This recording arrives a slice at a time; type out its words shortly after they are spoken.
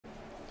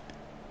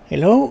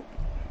Hello,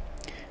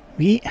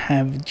 we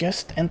have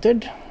just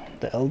entered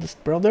the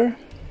Eldest Brother.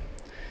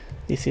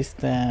 This is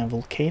the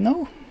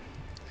volcano.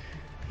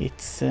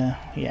 It's an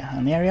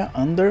area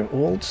under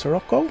old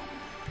Sirocco.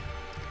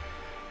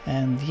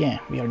 And yeah,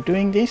 we are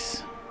doing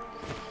this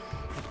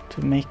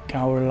to make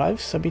our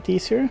lives a bit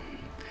easier.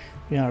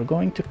 We are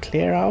going to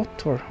clear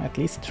out, or at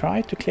least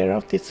try to clear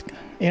out this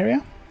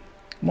area,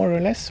 more or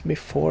less,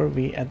 before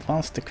we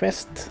advance the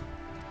quest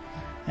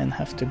and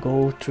have to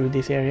go through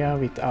this area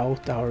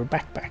without our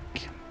backpack.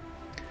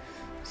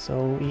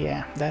 So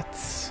yeah,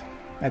 that's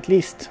at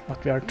least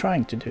what we are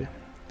trying to do.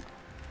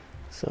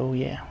 So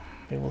yeah,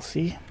 we will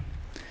see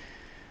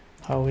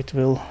how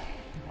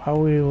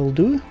we will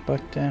do,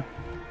 but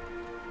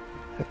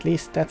at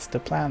least that's the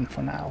plan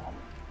for now.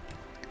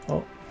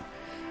 Oh,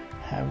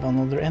 have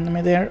another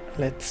enemy there.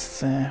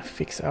 Let's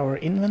fix our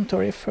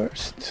inventory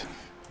first.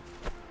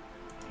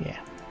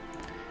 Yeah,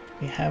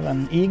 we have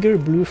an eager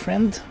blue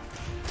friend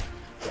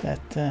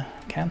that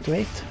can't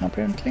wait,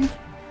 apparently.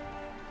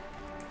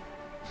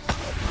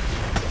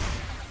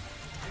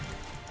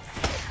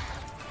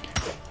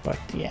 But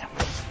yeah,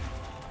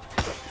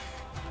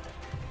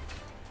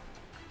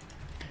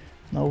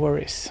 no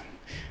worries.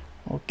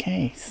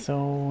 Okay,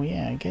 so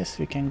yeah, I guess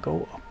we can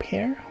go up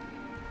here.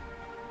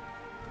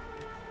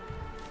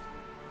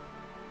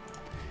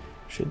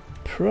 Should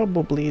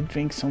probably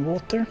drink some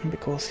water,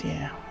 because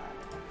yeah,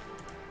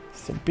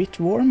 it's a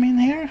bit warm in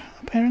here,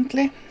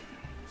 apparently.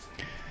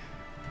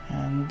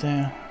 And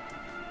yeah,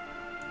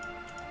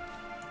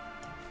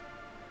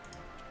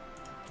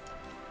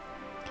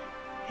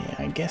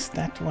 I guess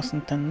that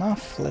wasn't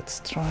enough.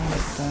 Let's try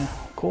the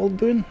cold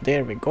boon.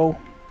 There we go.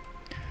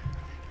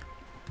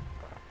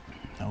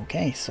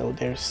 Okay, so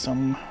there's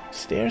some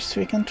stairs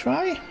we can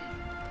try.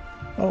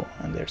 Oh,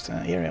 and there's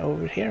an area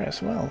over here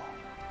as well.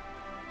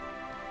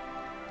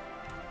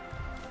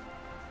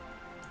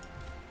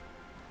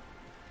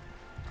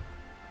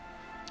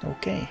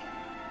 Okay.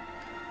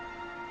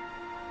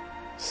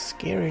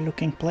 Scary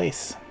looking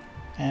place.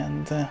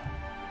 And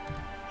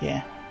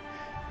yeah,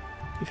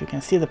 if you can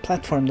see the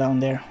platform down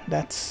there,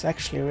 that's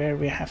actually where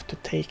we have to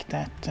take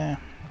that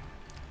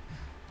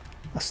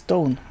a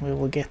stone we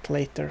will get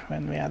later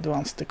when we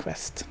advance the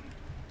quest.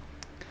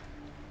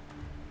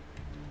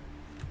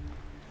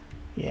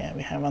 Yeah,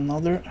 we have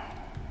another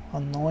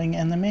annoying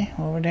enemy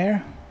over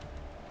there.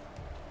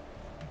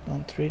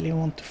 Don't really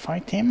want to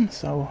fight him,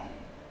 so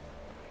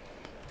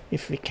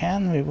if we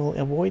can, we will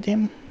avoid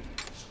him.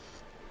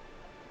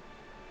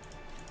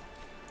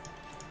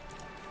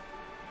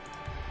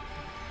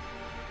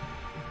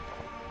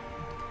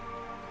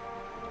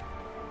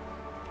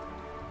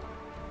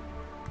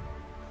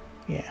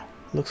 Yeah,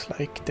 looks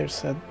like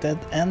there's a dead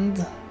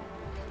end,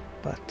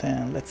 but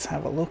let's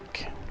have a look.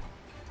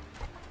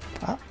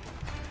 Ah,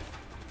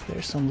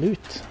 there's some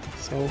loot,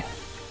 so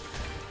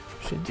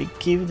should we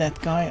give that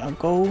guy a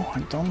go? I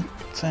don't...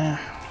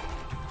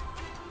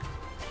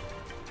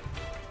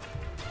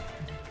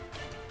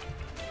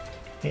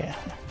 Yeah,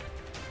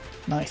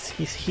 nice,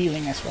 he's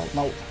healing as well.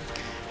 No,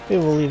 we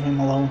will leave him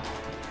alone.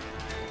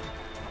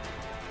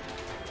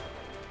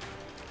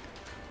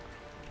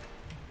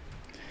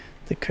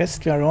 The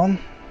quest we are on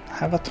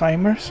have a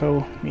timer,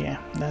 so yeah,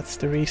 that's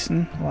the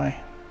reason why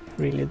I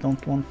really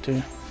don't want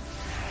to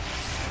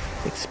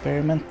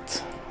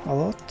experiment a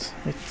lot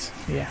with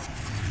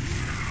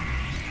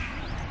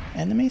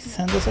enemies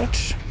and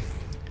such.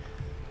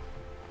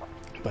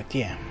 But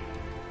yeah,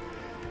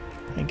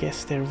 I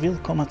guess there will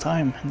come a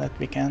time that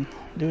we can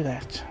do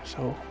that,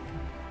 so...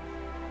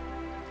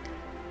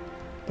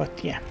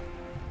 But yeah,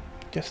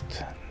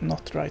 just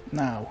not right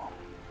now.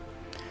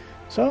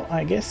 So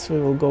I guess we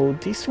will go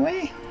this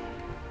way,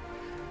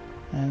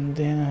 and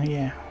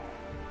yeah,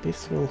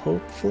 this will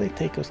hopefully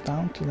take us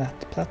down to that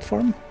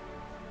platform.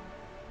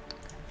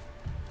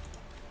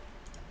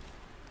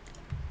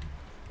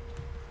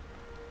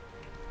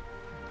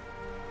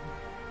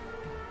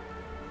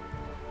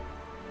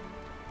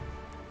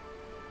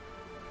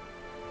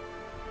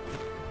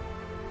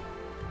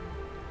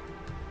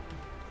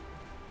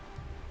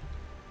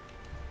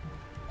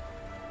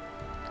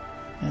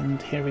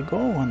 And here we go,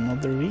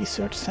 another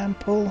research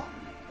sample.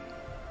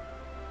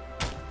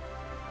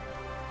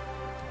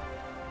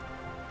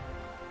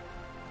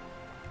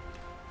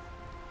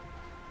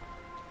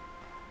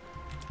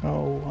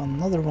 Oh,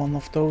 another one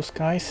of those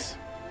guys.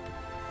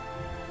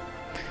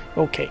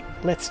 Okay,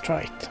 let's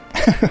try it.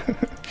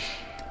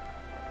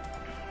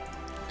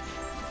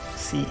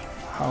 See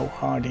how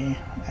hard he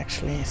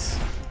actually is.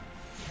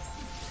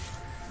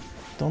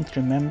 Don't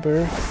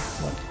remember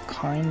what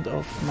kind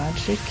of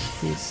magic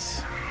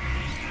he's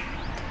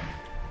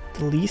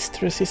the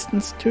least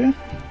resistance to,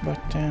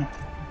 but I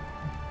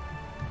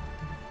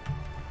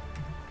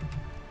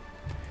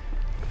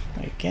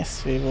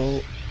guess we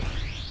will,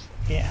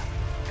 yeah,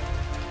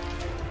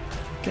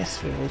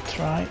 guess we will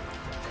try.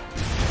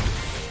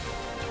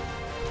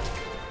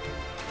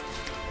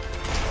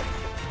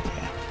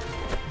 Yeah,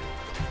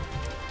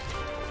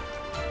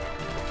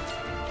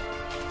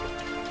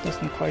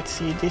 doesn't quite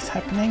see this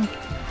happening.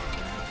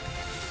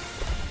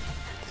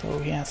 So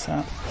he has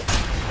a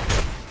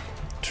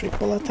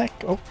triple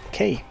attack.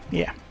 Okay,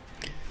 yeah.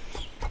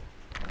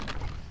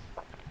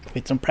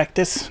 With some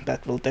practice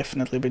that will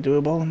definitely be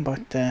doable,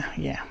 but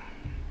yeah.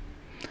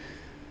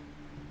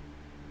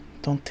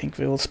 Don't think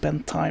we will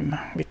spend time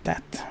with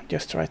that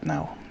just right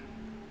now.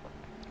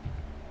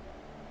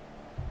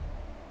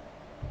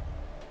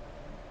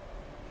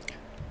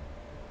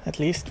 At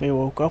least we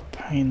woke up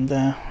in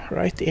the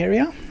right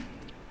area.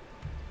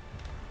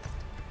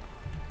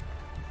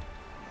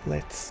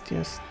 Let's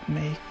just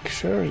make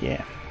sure,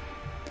 yeah.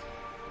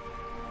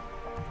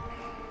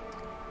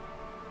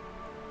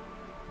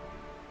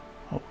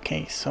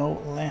 Okay,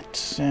 so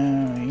let's,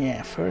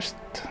 yeah, first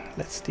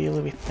let's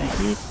deal with the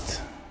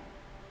heat.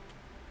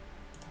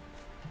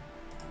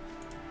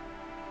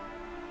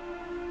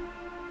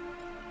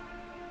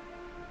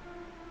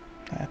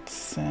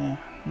 That's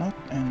not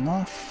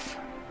enough.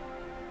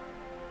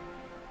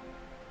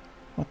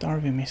 What are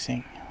we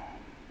missing?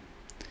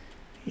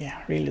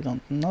 Yeah, really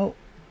don't know.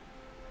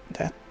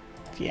 That,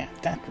 yeah,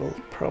 that will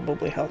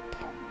probably help.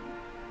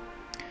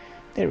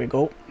 There we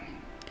go.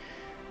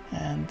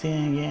 And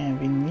yeah,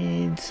 we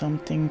need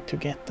something to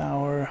get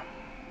our...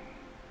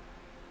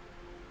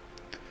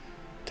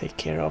 take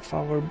care of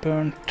our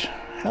burnt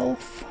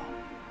health.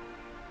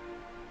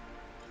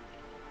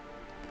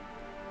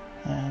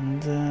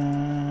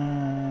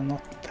 And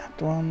not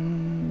that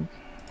one.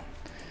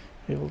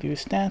 We will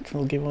use that,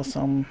 will give us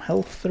some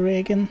health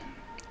regen.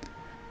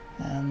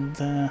 And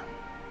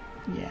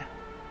yeah,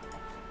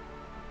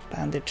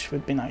 bandage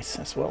would be nice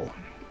as well.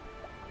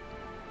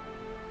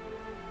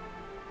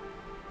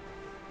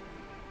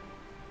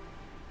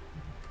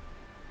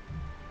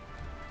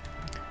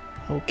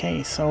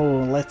 Okay, so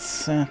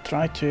let's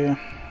try to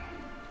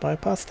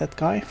bypass that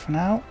guy for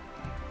now.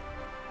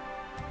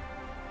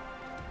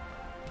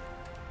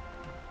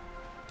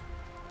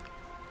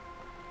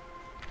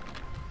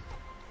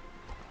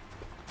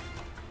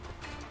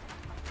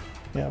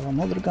 We have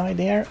another guy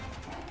there.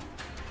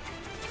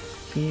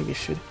 He we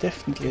should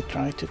definitely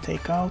try to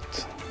take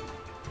out.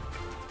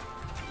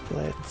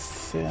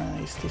 Let's...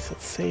 is this a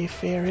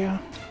safe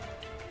area?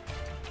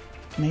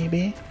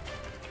 Maybe.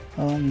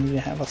 And we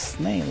have a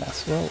snail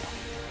as well.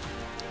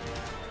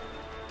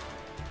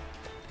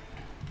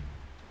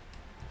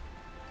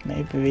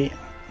 Maybe we...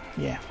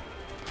 yeah.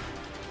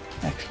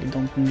 Actually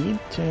don't need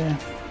to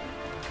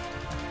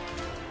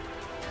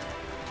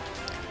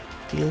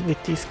deal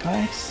with these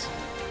guys.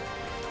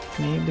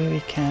 Maybe we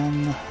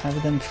can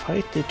have them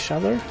fight each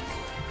other.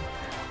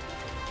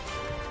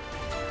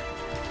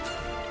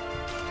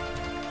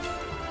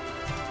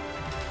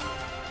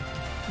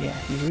 Yeah,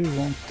 you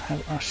won't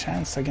have a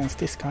chance against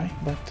this guy,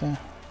 but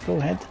go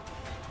ahead.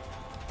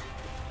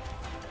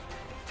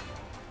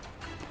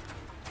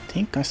 I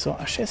think I saw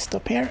a chest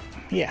up here.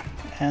 Yeah,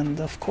 and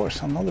of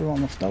course another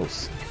one of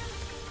those.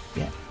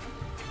 Yeah.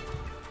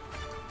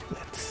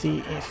 Let's see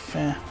if...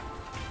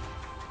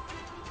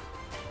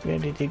 where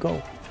did he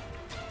go?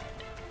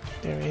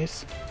 There he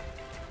is.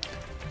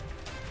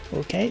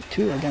 Okay,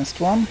 2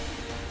 against 1.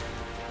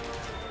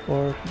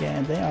 Or,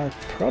 yeah, they are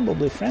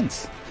probably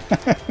friends.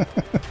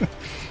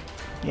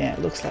 Yeah,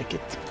 looks like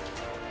it.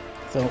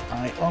 So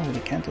we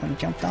can't even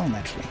jump down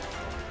actually.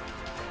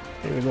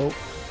 There we go.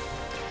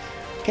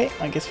 Okay,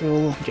 I guess we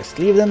will just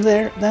leave them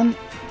there then.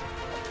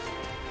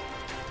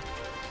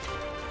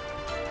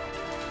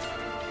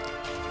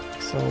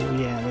 So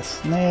yeah, the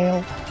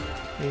snail,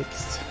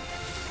 it's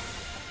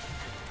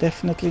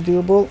definitely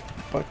doable,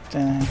 but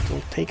it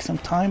will take some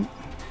time.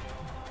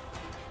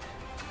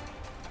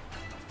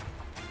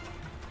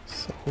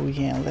 So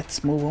yeah,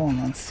 let's move on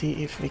and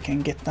see if we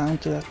can get down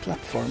to that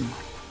platform.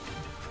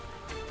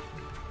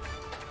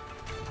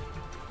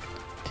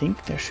 I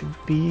think there should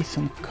be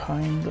some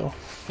kind of...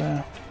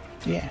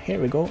 yeah, here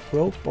we go,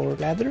 rope or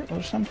ladder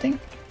or something.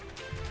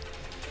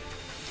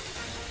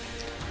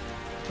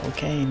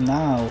 Okay,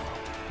 now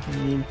we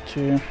need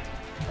to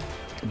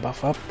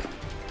buff up.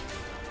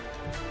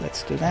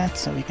 Let's do that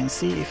so we can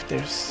see if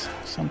there's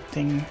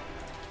something,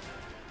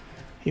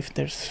 if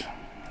there's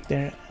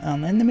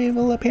an enemy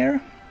will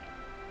appear.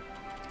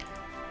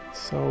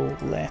 So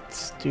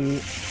let's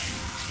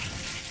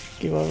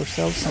give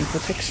ourselves some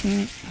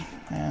protection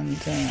and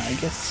I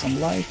guess some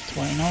light,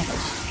 why not?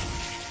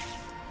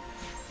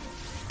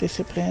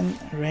 Discipline,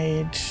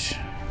 rage,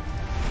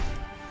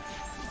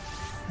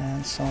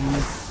 and some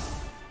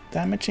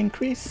damage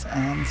increase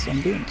and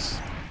some boons.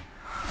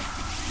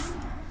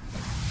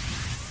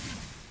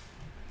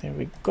 There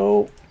we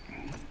go.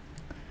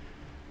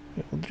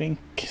 We will drink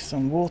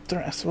some water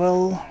as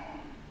well.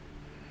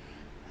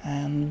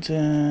 And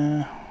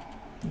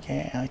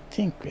yeah, I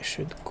think we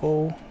should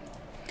go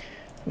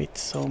with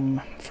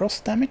some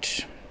frost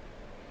damage.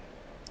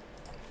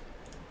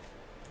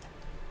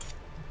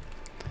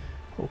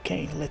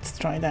 Okay, let's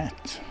try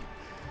that.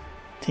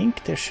 I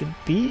think there should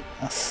be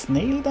a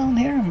snail down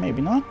here,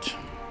 maybe not.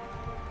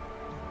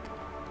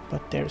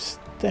 But there's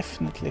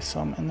definitely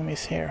some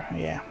enemies here,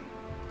 yeah.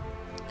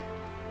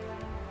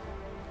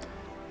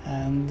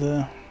 And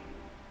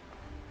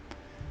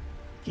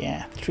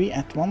yeah, 3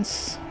 at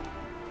once.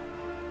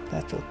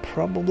 That will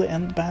probably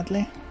end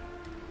badly.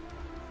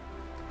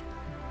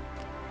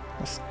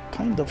 I was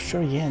kind of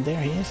sure, yeah,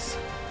 there he is.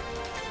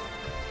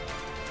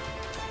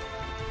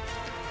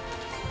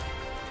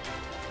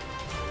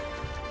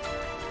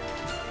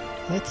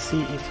 Let's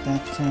see if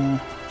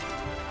that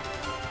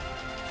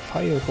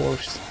fire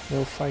horse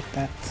will fight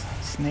that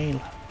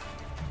snail.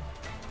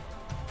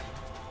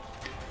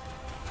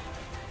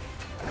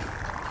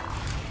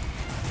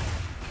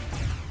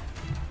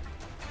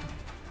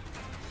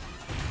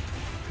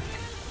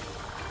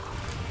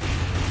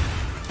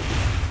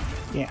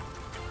 Yeah.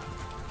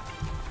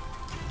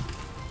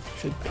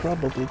 Should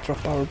probably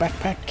drop our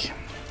backpack.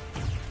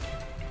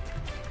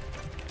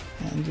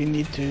 And we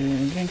need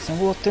to drink some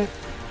water.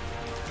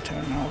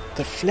 Turn out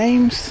the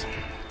flames.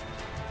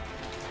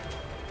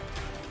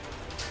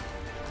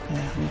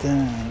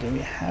 And do we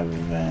have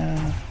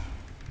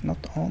not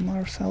on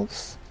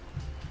ourselves?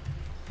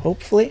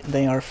 Hopefully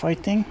they are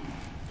fighting.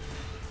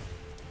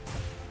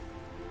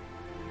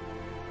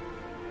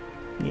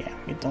 Yeah,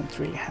 we don't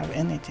really have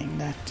anything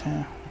that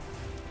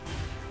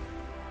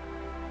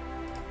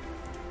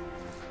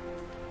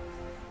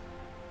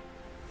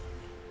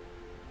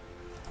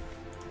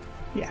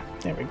yeah,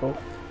 there we go.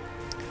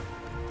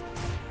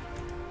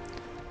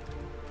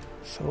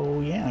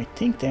 So yeah, I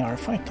think they are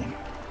fighting.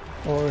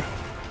 Or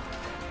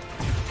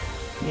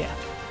yeah.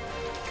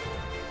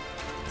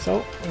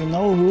 So we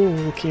know who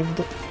will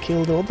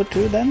kill the other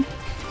two then.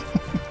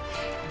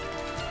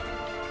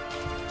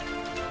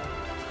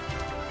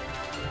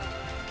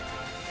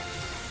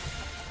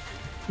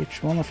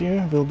 Which one of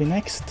you will be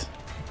next?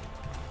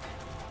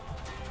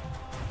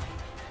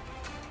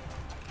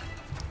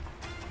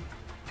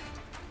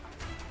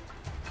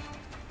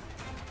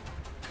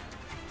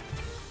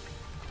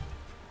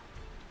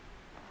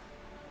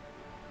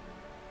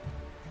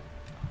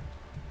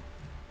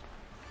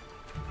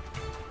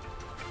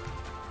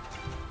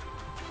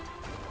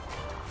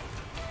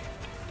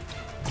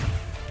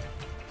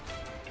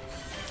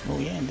 Oh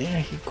yeah,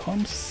 there he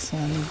comes,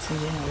 and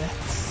yeah,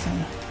 let's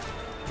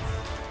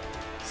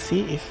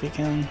see if we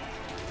can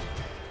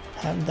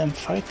have them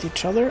fight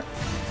each other.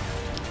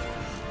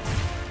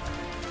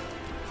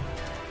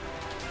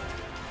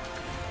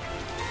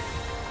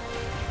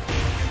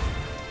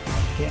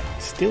 Yeah,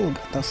 still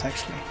got us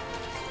actually.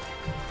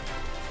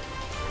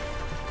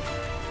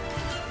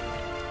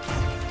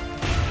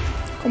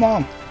 Come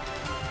on!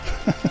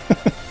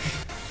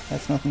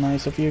 That's not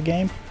nice of you,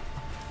 game.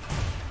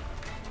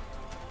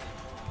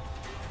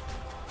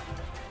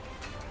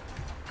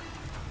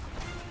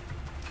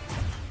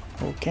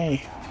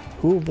 Okay,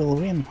 who will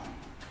win?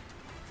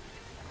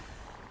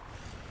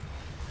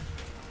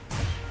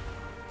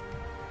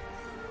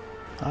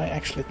 I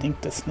actually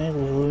think the snail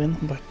will win,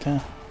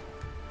 but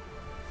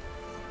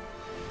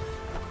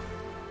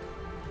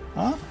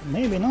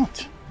maybe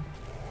not.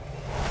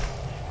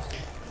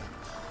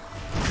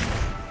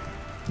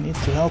 Need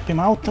to help him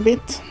out a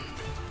bit.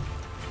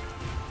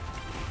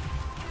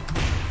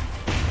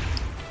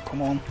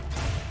 Come on.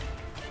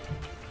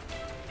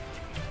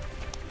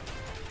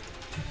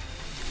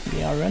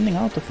 We are running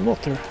out of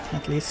water,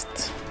 at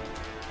least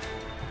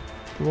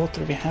the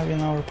water we have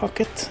in our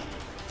pocket.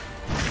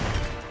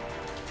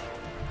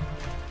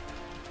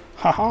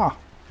 Haha!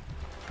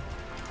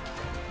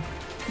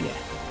 Yeah.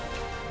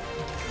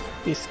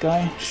 This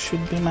guy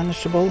should be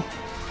manageable.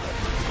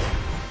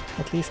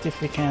 At least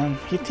if we can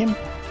hit him.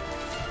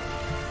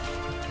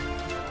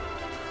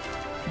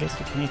 I guess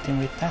we can hit him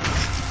with that.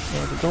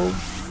 There we go.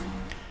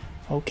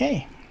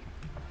 Okay.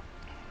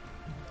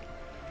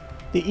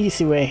 The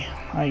easy way,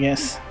 I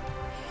guess.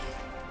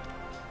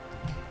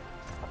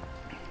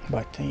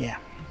 But yeah.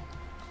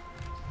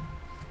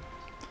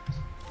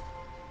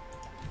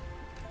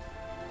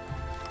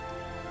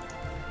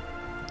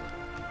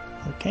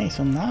 Okay,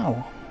 so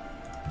now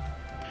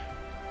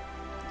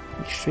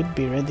we should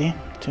be ready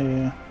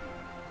to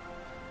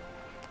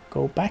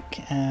go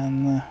back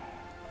and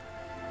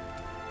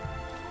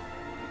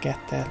get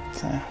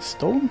that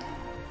stone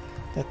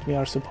that we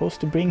are supposed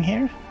to bring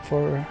here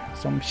for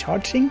some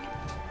charging.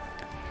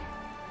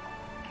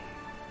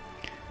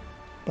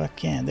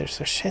 But yeah,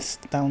 there's a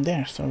chest down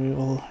there, so we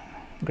will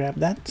grab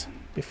that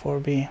before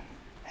we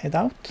head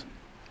out.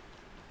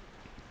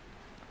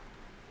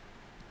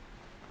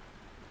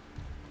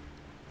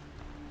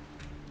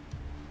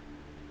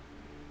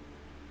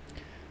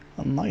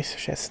 A nice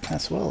chest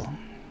as well.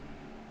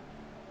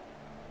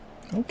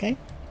 Okay.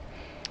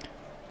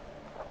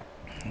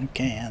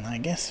 Okay, and I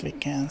guess we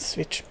can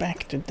switch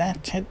back to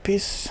that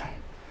headpiece.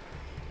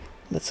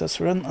 Lets us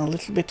run a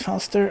little bit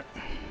faster.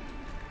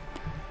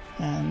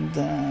 And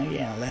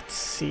yeah, let's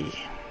see.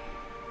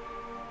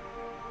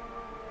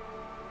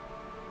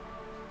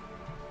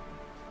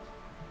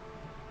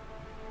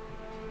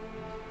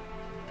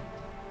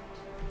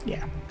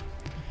 Yeah.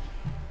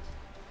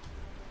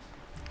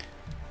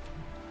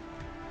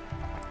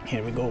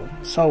 Here we go.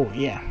 So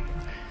yeah,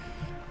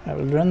 I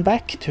will run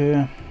back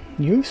to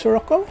New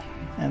Sirocco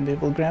and we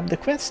will grab the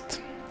quest.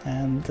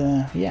 And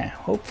yeah,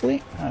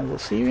 hopefully I will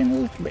see you in a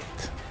little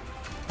bit.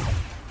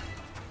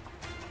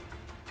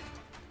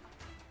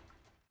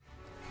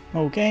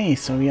 Okay,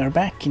 so we are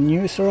back in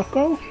New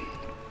Sirocco,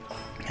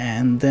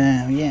 and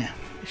yeah,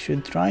 we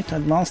should try to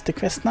advance the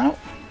quest now.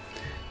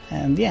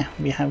 And yeah,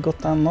 we have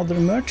got another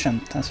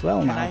merchant as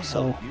well now,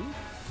 so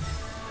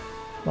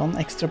one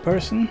extra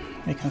person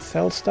we can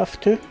sell stuff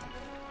to.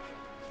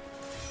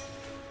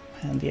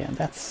 And yeah,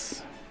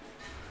 that's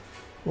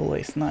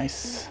always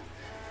nice.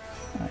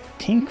 I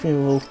think we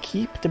will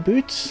keep the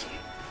boots.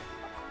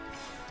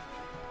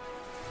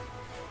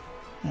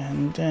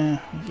 And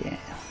yeah,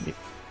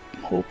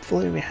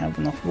 hopefully we have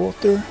enough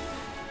water.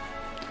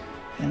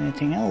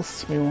 Anything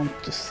else we want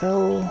to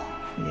sell?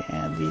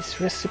 Yeah,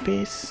 these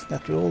recipes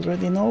that we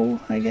already know,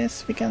 I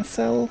guess we can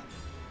sell.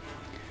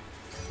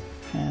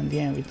 And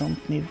yeah, we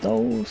don't need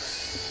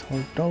those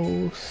or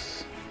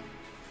those.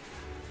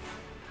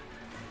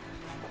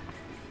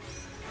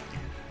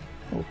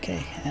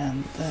 Okay,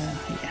 and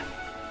yeah,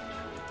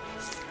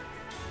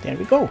 there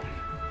we go.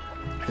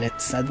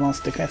 Let's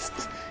advance the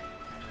quest.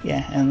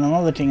 Yeah, and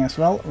another thing as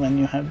well, when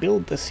you have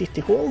built the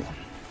city hall,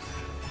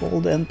 all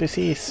the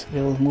NPCs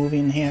will move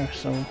in here,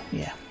 so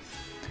yeah,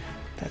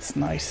 that's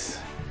nice.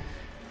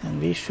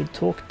 And we should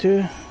talk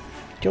to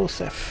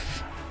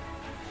Joseph.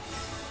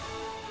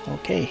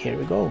 Okay, here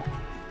we go.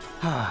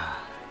 Ah,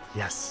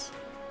 yes.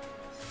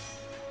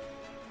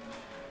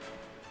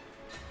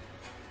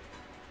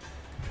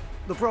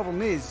 The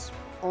problem is,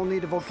 I'll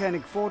need a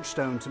volcanic forge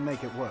stone to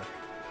make it work.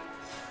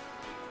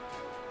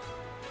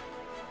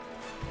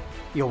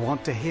 You'll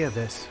want to hear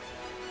this.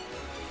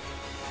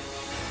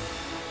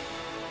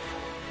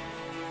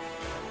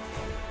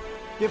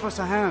 Give us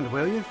a hand,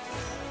 will you?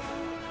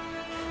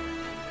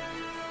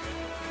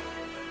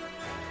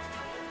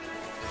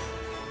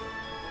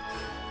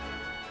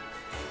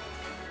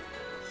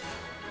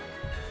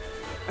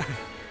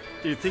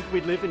 Do you think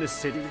we'd live in a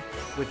city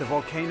with a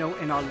volcano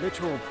in our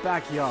literal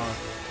backyard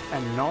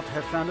and not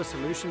have found a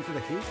solution for the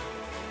heat?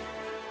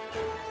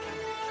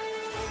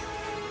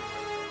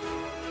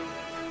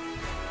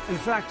 In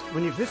fact,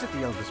 when you visit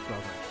the Eldest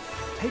Brother,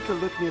 take a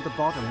look near the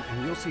bottom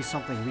and you'll see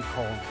something we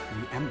call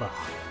the Embark.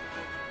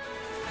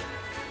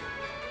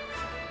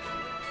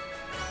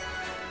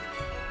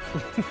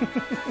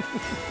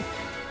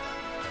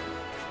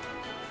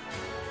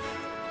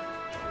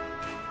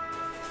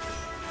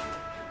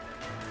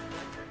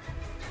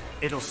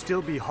 It'll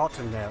still be hot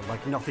in there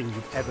like nothing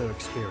you've ever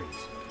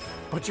experienced.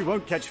 But you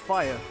won't catch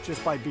fire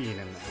just by being in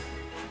there.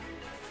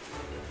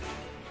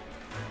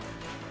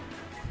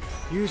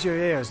 Use your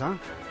ears, huh?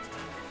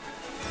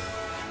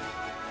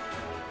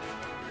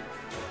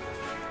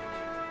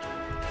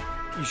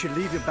 You should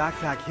leave your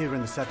backpack here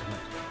in the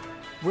settlement.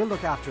 We'll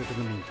look after it in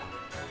the meantime.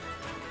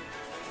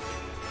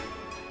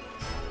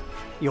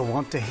 You'll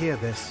want to hear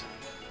this.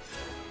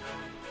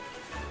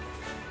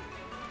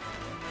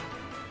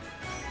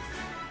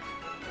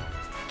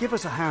 Give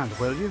us a hand,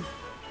 will you?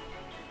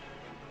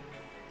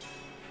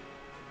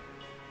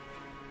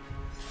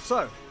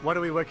 So, what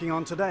are we working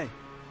on today?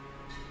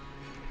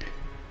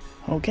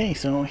 Okay,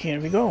 so here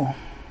we go.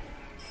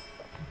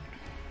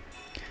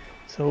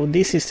 So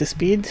this is the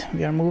speed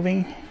we are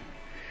moving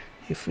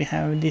if we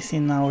have this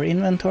in our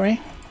inventory.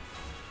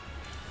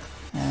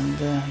 And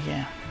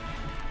yeah,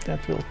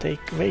 that will take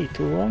way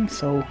too long,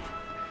 so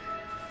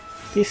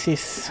this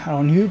is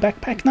our new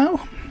backpack now.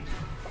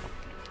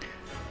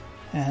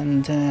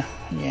 And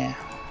yeah,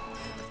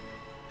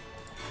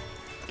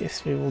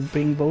 guess we will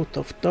bring both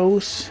of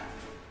those.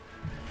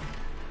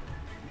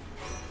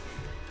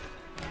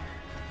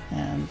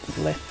 And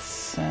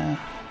let's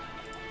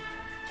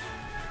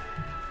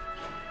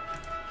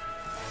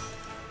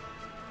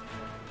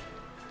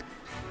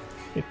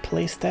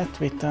replace that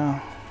with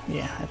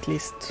yeah, at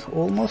least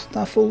almost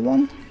a full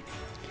one.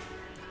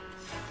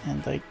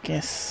 And I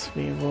guess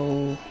we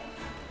will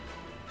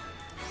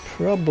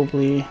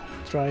probably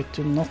try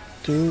to not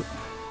do,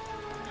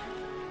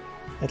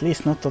 at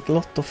least not a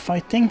lot of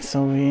fighting,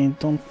 so we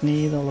don't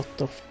need a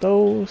lot of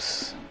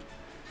those.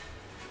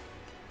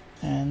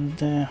 And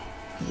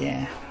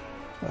yeah,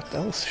 what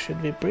else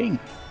should we bring?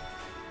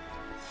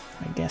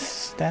 I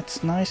guess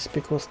that's nice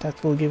because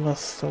that will give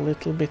us a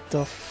little bit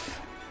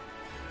of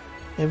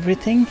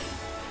everything.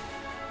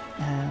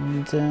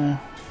 And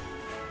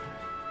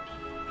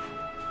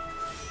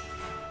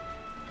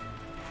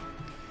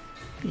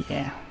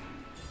yeah,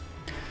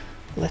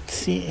 let's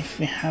see if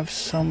we have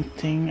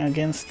something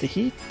against the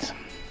heat.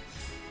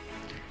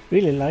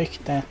 Really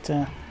like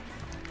that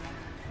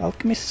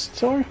alchemist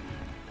sword.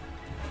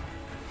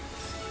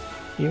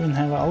 Even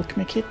have an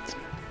alchemy kit.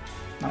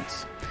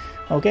 Nice.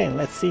 Okay,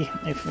 let's see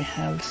if we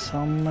have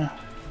some.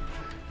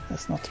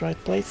 That's not the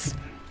right place.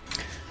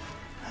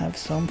 Have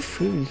some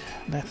food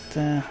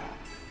that.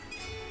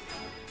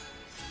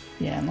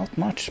 Yeah, not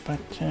much, but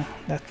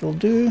that will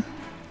do.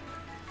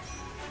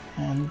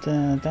 And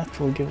that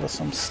will give us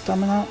some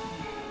stamina.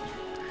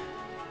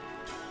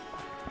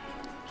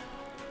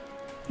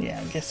 Yeah,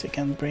 I guess we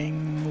can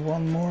bring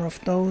one more of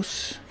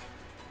those.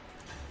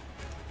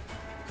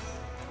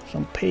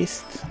 Some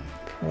paste,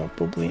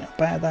 probably a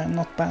bad,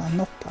 not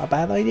a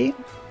bad idea.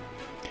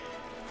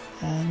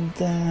 And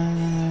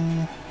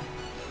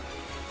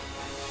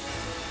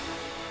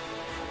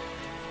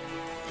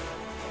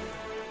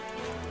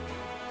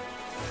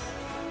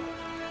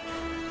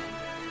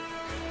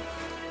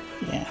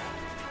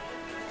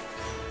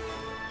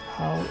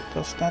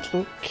does that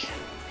look?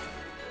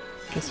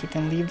 Guess we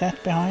can leave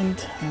that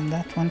behind, and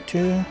that one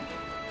too.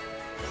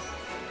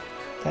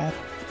 That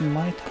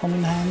might come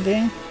in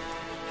handy.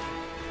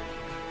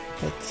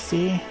 Let's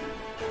see.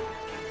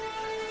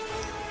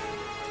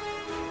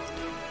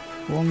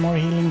 One more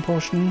healing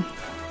potion.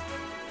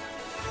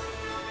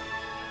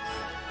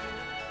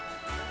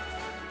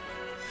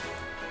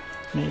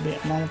 Maybe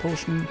a mana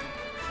potion.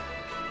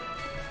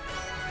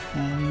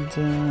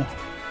 And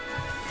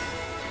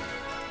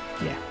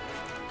yeah.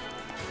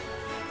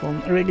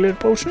 One regular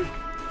potion.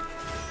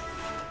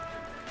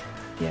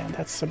 Yeah,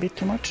 that's a bit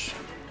too much,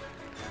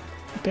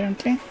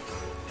 apparently.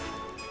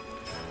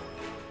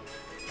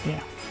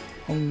 Yeah,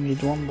 only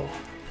need one though.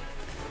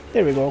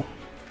 There we go.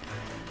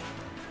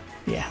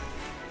 Yeah,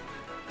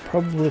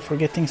 probably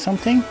forgetting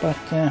something, but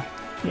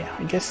yeah,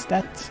 I guess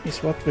that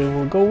is what we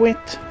will go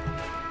with.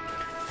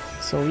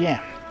 So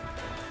yeah,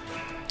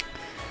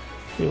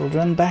 we will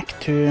run back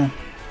to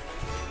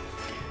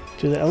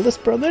the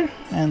Eldest Brother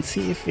and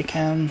see if we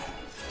can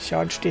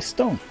charge this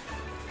stone.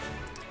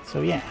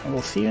 So yeah, I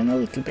will see you in a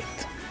little bit.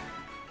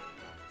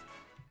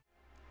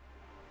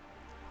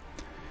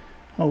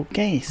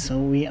 Okay, so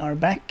we are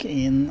back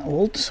in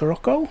old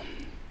Sirocco,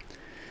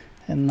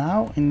 and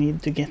now we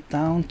need to get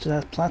down to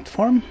that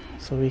platform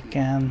so we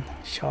can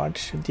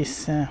charge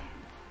this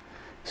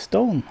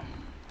stone.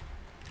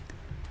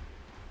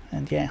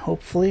 And yeah,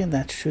 hopefully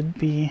that should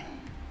be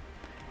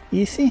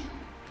easy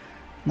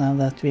now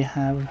that we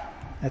have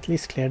at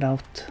least cleared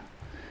out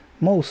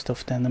most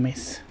of the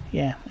enemies.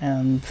 Yeah,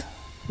 and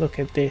look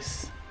at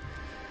this.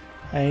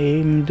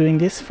 I'm doing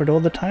this for the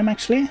other time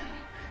actually,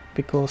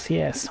 because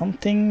yeah,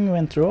 something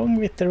went wrong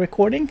with the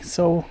recording,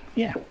 so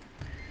yeah,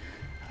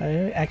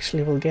 I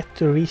actually will get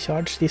to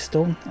recharge this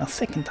stone a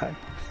second time.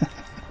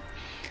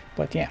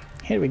 But yeah,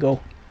 here we go.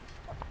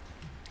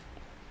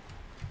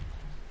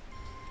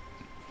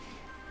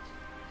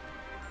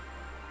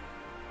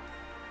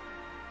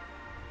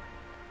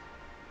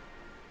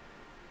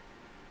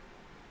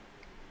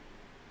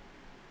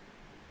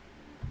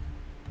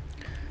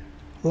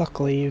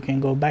 Luckily you can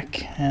go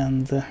back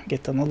and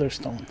get another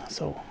stone,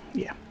 so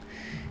yeah,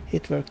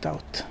 it worked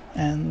out.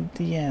 And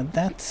yeah,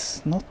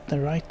 that's not the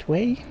right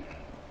way.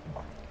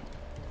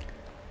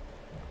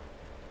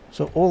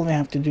 So all we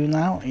have to do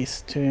now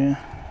is to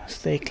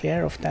stay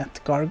clear of that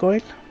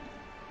gargoyle.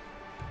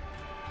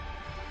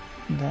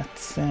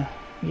 That's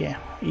yeah,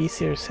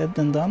 easier said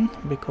than done,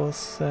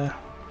 because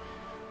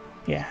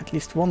yeah, at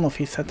least one of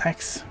his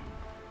attacks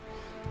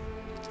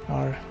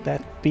are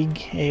that big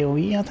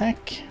AoE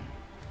attack.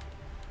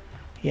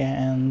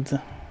 Yeah, and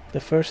the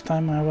first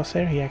time I was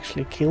there he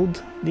actually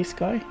killed this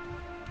guy.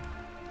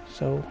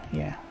 So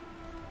yeah.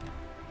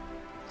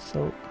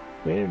 So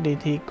where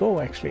did he go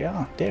actually?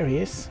 Ah, there he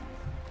is.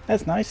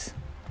 That's nice.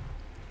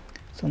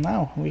 So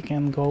now we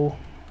can go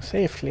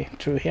safely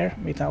through here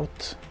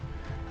without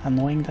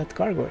annoying that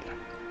gargoyle.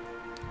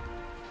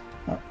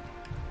 Oh.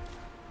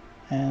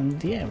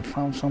 And yeah, we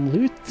found some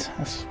loot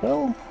as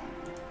well.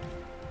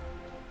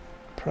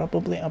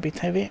 Probably a bit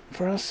heavy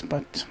for us,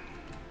 but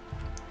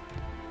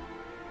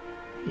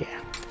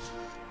yeah,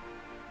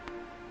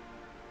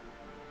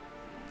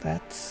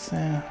 that's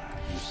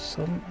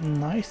some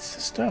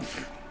nice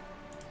stuff.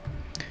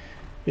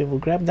 We will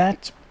grab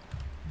that,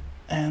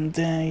 and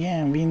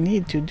yeah, we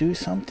need to do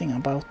something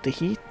about the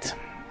heat.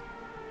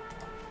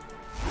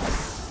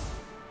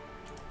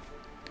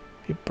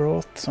 We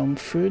brought some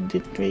food,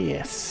 did we?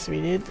 Yes,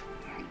 we did.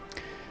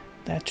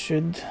 That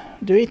should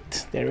do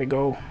it. There we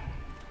go.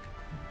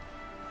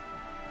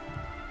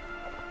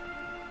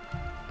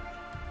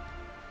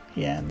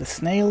 Yeah, the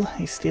snail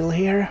is still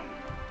here.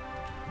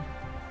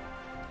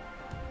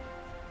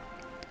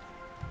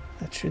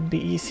 That should be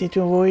easy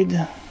to avoid.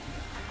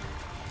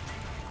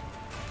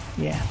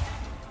 Yeah.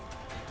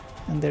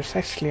 And there's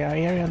actually an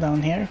area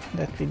down here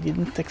that we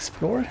didn't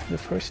explore the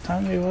first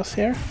time we was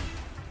here.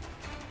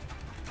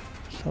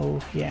 So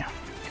yeah,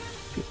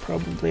 you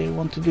probably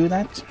want to do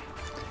that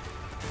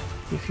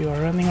if you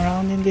are running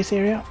around in this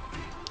area.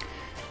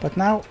 But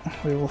now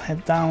we will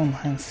head down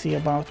and see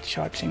about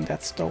charging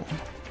that stone.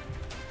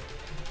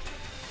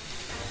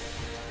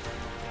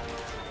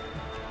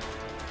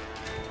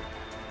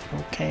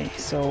 Okay,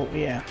 so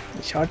yeah,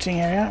 the charging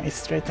area is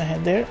straight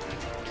ahead there.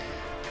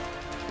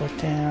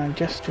 But I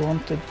just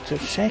wanted to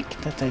check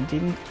that I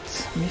didn't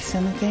miss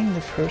anything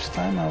the first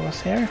time I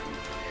was here.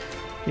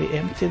 We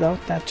emptied out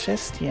that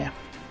chest, yeah.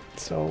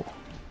 So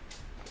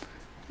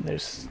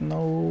there's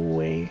no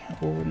way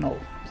over, no.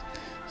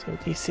 So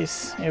this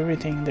is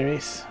everything there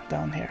is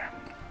down here.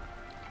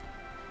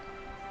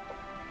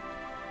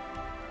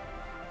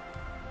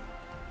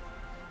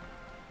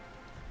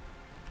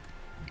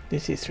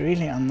 This is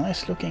really a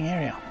nice looking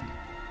area.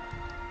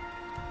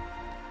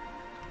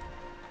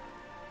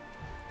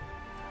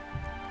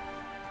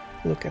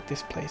 Look at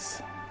this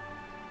place.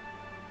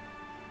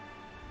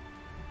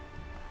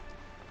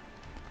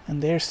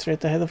 And there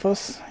straight ahead of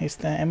us is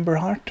the Ember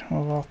Heart,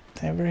 or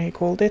whatever he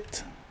called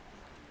it.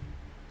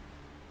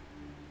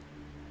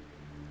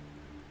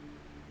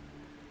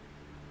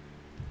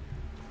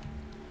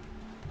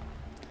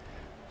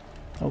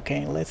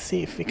 Okay, let's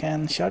see if we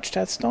can charge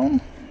that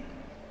stone.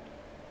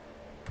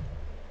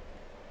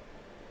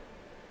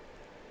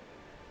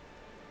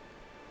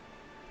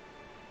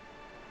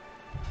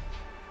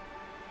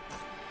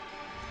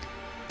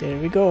 There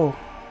we go.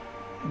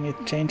 And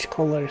it changed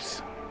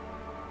colors.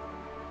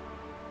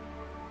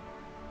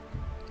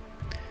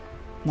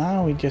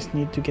 Now we just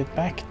need to get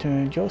back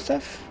to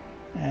Joseph,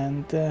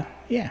 and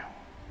yeah,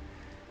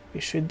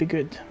 we should be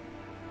good.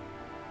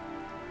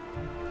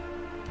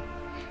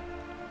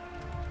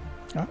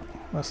 Oh,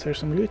 was there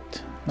some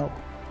loot? No.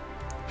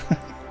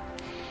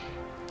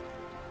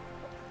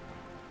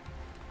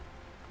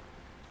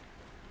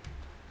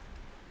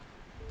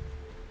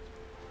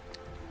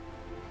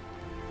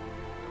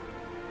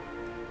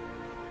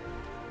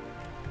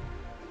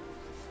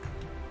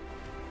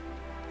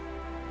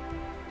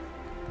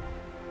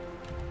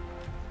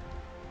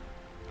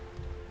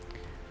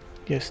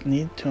 Just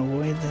need to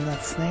avoid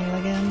that snail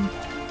again.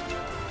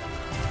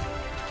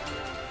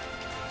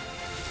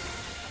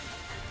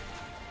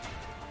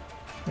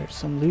 There's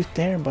some loot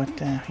there, but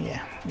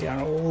yeah, we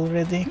are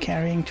already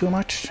carrying too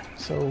much,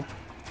 so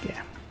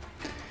yeah,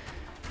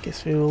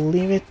 guess we will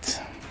leave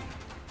it.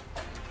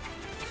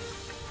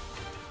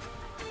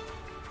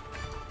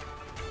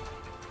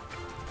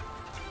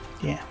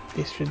 Yeah,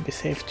 this should be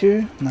safe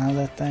too, now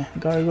that the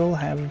gargoyle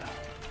have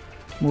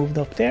moved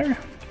up there.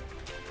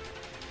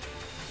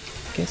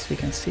 Guess we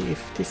can see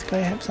if this guy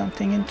has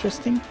something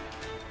interesting.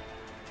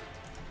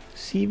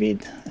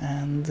 Seaweed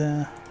and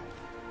the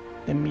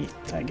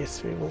meat, I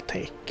guess we will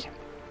take.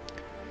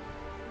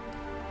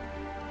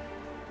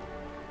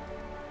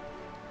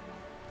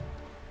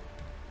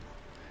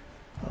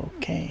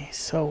 Okay,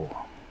 so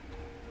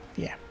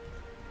yeah,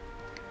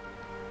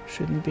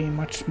 shouldn't be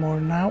much more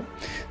now.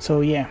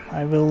 So yeah,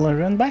 I will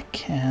run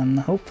back and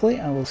hopefully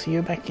I will see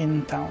you back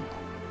in town.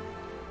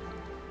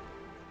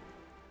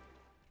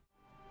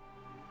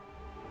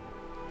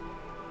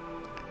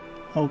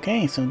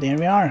 Okay, so there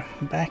we are,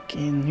 back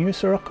in New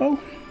Sirocco,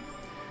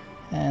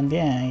 and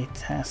yeah, it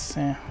has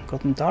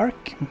gotten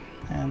dark,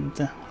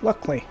 and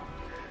luckily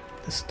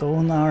the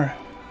stone are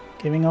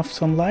giving off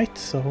some light,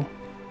 so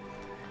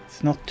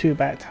it's not too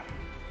bad.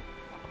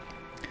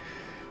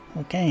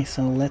 Okay,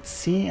 so let's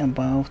see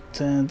about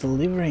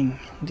delivering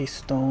this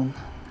stone.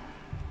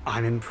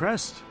 I'm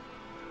impressed.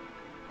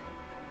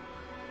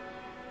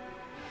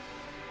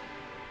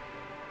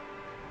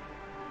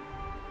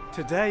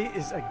 Today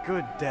is a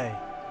good day.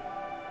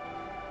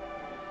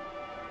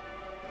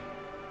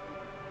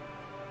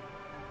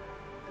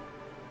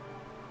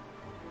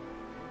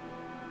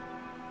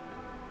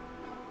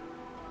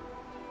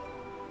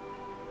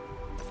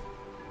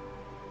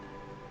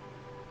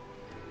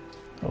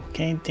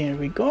 Okay, there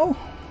we go.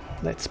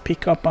 Let's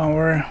pick up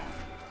our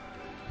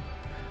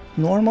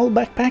normal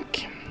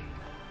backpack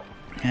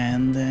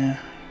and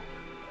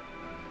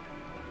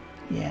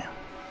yeah,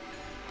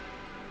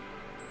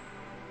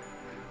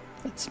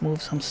 let's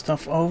move some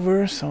stuff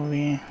over so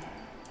we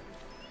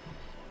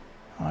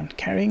aren't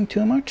carrying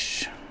too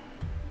much.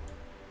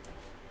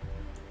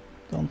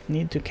 Don't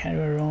need to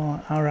carry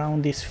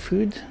around this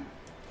food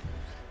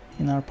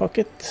in our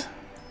pocket.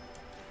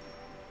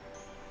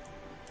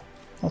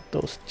 Not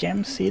those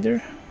gems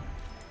either.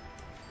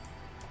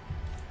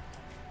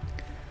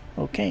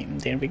 Okay,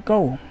 there we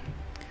go.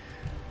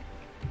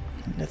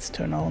 Let's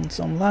turn on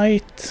some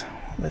light.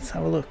 Let's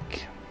have a look.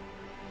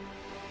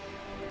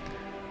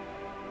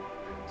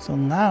 So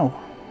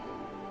now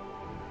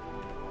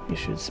we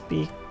should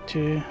speak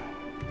to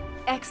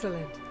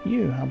Excellent.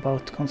 You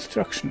about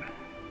construction.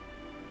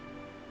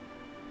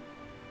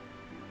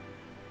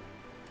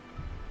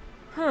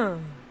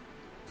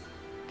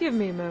 Give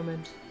me a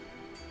moment.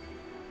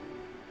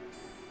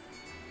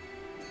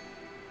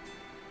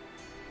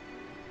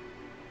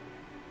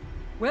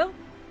 Well,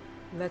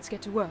 let's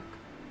get to work.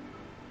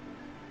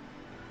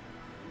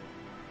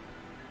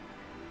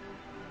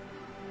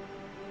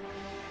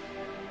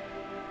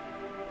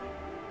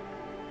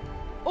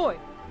 Oi!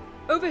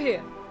 Over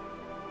here!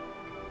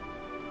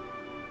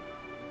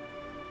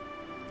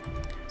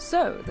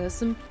 So, there's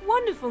some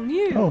wonderful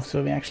news! Oh,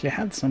 so we actually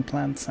had some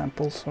plant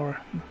samples or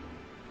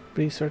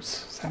research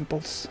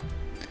samples.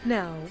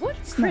 Now, what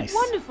nice.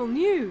 Wonderful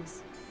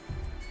news!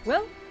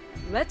 Well,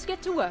 let's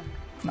get to work.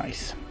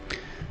 Nice.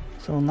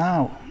 So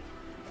now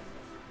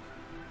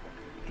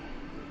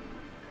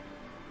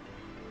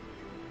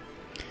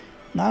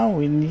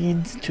we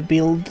need to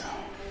build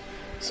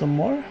some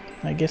more.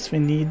 I guess we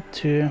need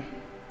to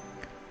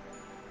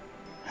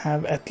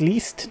have at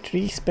least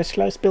 3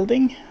 specialized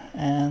buildings,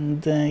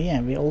 and yeah,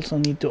 we also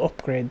need to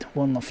upgrade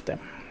one of them.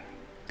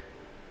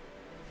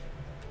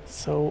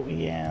 So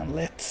yeah,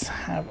 let's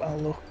have a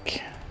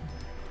look.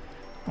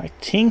 I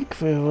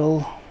think we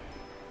will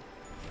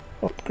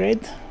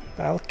upgrade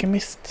the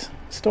alchemist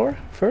store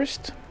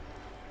first,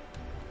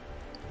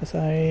 as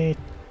I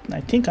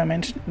think I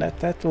mentioned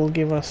that will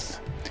give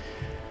us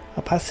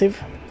a passive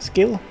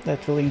skill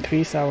that will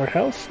increase our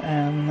health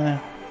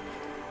and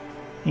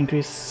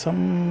increase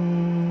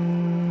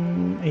some...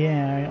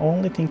 yeah, I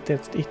only think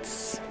that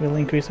it will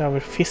increase our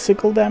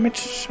physical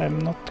damage. I'm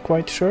not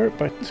quite sure,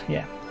 but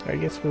yeah, I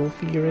guess we'll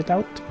figure it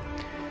out.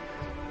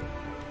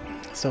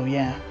 So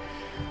yeah,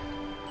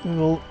 we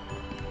will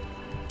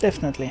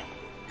definitely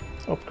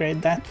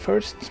upgrade that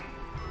first.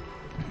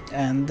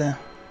 And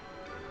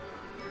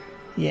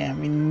yeah,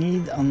 we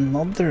need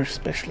another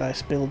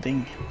specialized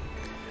building.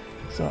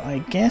 So I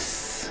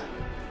guess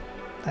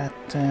that...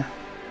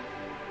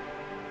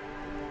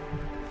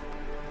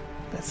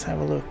 let's have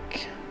a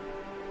look.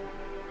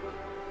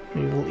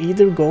 We will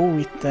either go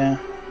with the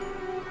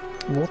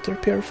water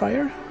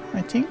purifier,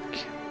 I think,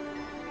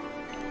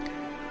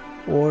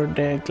 or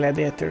the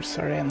gladiators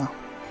arena.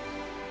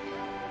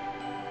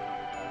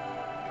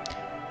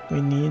 We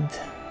need...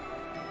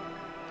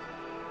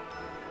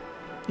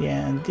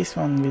 yeah, this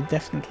one we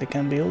definitely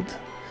can build.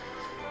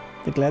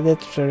 The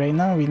gladiators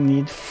arena, we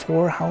need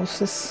 4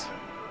 houses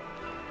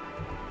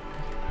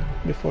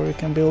before we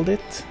can build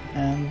it.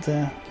 And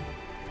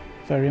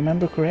if I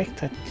remember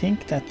correct, I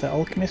think that the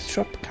alchemist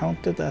shop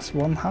counted as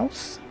 1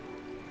 house.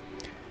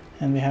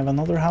 And we have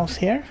another house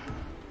here.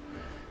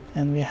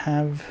 And we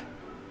have,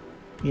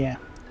 yeah,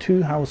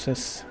 2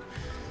 houses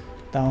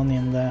down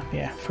in the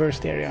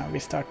first area we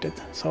started.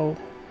 So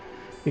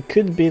we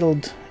could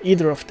build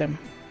either of them.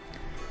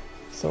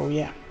 So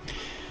yeah,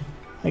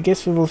 I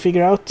guess we will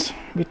figure out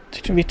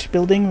which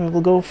building we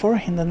will go for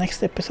in the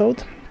next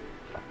episode.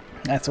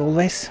 As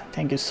always,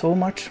 thank you so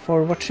much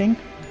for watching.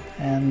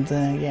 And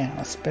yeah,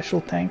 a special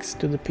thanks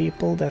to the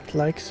people that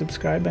like,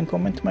 subscribe and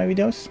comment my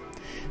videos.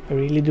 I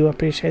really do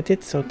appreciate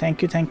it, so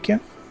thank you, thank you.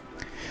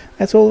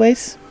 As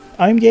always,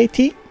 I'm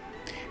JT.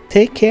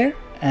 Take care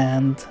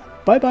and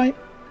bye bye.